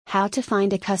How to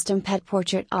find a custom pet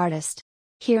portrait artist.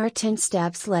 Here are 10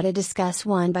 steps. Let's discuss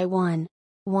one by one.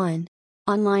 1.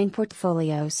 Online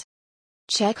portfolios.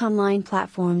 Check online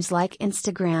platforms like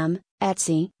Instagram,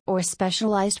 Etsy, or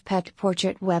specialized pet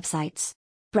portrait websites.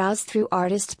 Browse through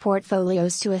artists'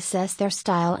 portfolios to assess their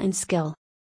style and skill.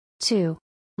 2.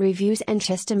 Reviews and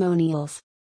testimonials.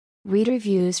 Read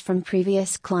reviews from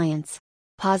previous clients.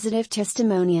 Positive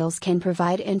testimonials can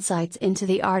provide insights into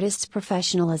the artist's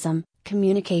professionalism,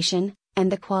 communication,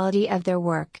 and the quality of their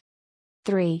work.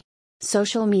 3.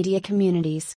 Social media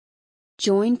communities.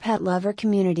 Join pet lover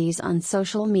communities on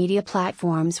social media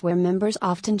platforms where members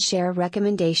often share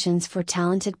recommendations for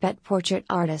talented pet portrait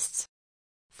artists.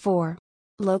 4.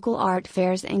 Local art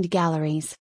fairs and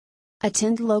galleries.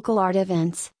 Attend local art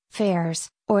events, fairs,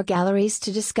 or galleries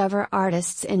to discover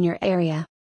artists in your area.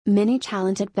 Many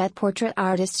talented pet portrait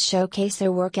artists showcase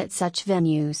their work at such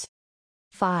venues.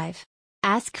 5.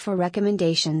 Ask for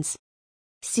recommendations.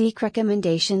 Seek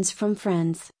recommendations from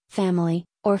friends, family,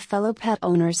 or fellow pet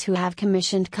owners who have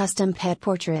commissioned custom pet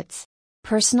portraits.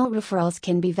 Personal referrals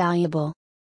can be valuable.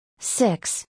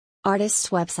 6. Artists'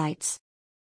 websites.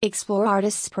 Explore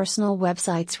artists' personal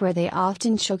websites where they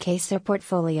often showcase their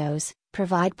portfolios,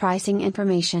 provide pricing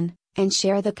information, and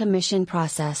share the commission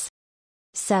process.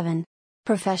 7.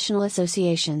 Professional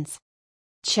associations.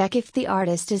 Check if the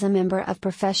artist is a member of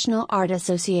professional art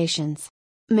associations.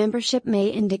 Membership may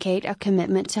indicate a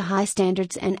commitment to high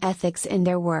standards and ethics in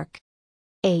their work.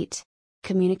 8.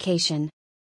 Communication.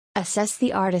 Assess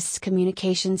the artist's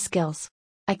communication skills.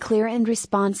 A clear and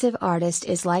responsive artist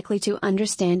is likely to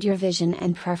understand your vision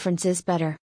and preferences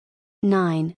better.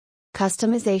 9.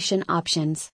 Customization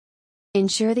options.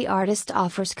 Ensure the artist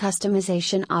offers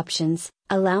customization options,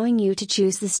 allowing you to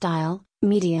choose the style,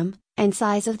 medium, and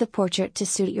size of the portrait to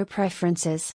suit your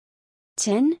preferences.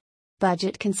 10.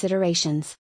 Budget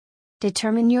considerations.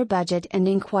 Determine your budget and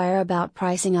inquire about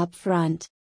pricing up front.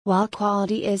 While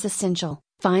quality is essential,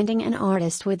 finding an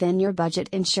artist within your budget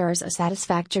ensures a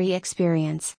satisfactory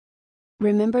experience.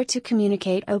 Remember to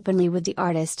communicate openly with the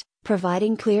artist,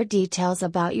 providing clear details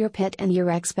about your pet and your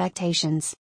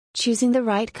expectations. Choosing the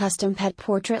right custom pet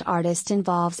portrait artist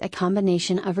involves a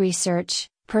combination of research,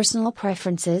 personal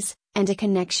preferences, and a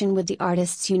connection with the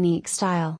artist's unique style.